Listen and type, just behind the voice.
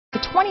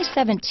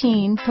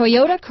2017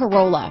 Toyota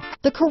Corolla.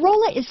 The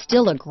Corolla is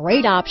still a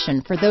great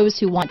option for those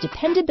who want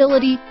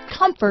dependability,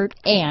 comfort,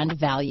 and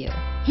value.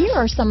 Here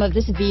are some of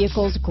this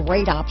vehicle's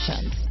great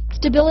options: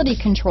 stability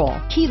control,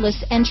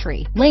 keyless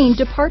entry, lane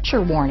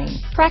departure warning,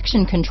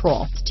 traction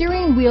control,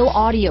 steering wheel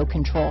audio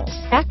controls,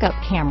 backup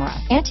camera,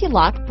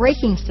 anti-lock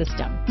braking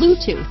system,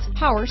 Bluetooth,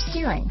 power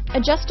steering,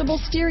 adjustable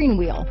steering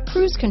wheel,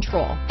 cruise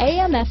control,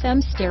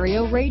 AM/FM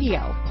stereo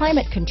radio,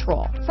 climate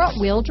control, front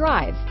wheel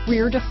drive,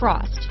 rear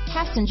defrost,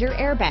 passenger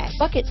airbag,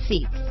 bucket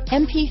seats,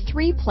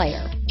 MP3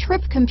 player,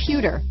 trip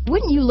computer.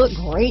 Wouldn't you look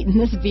great in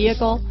this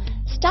vehicle?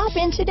 Stop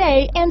in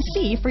today and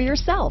see for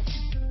yourself.